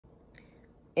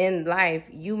In life,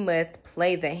 you must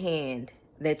play the hand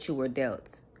that you were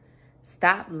dealt.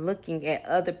 Stop looking at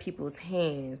other people's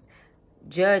hands,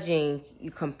 judging,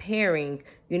 you comparing,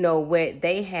 what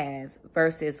they have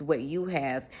versus what you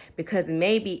have, because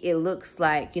maybe it looks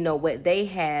like, what they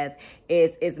have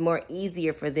is more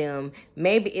easier for them.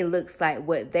 Maybe it looks like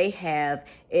what they have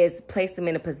is placed them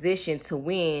in a position to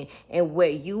win, and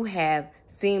what you have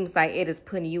seems like it is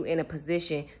putting you in a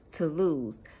position to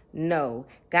lose. No,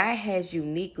 God has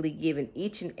uniquely given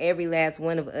each and every last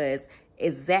one of us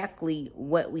exactly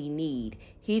what we need.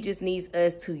 He just needs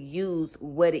us to use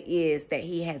what it is that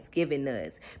he has given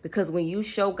us. Because when you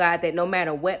show God that no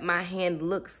matter what my hand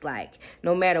looks like,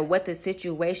 no matter what the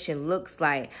situation looks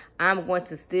like, I'm going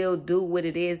to still do what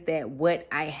it is that what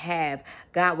I have,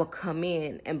 God will come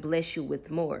in and bless you with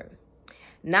more.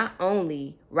 Not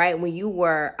only, right, when you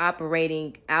were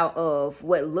operating out of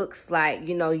what looks like,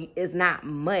 is not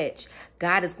much,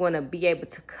 God is going to be able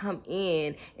to come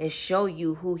in and show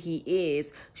you who he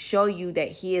is, show you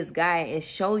that he is God, and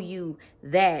show you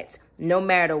that no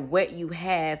matter what you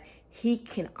have, he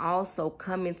can also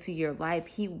come into your life.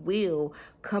 He will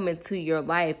come into your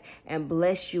life and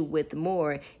bless you with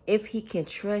more if he can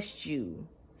trust you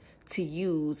to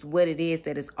use what it is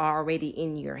that is already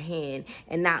in your hand,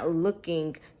 and not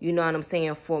looking,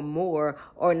 for more,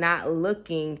 or not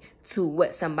looking to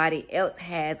what somebody else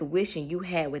has, wishing you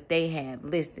had what they have.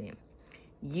 Listen,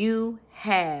 you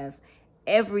have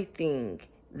everything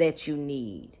that you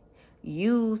need.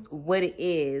 Use what it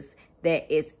is that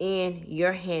is in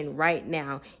your hand right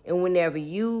now. And whenever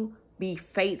you be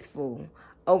faithful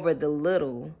over the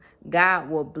little, God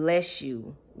will bless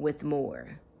you with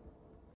more.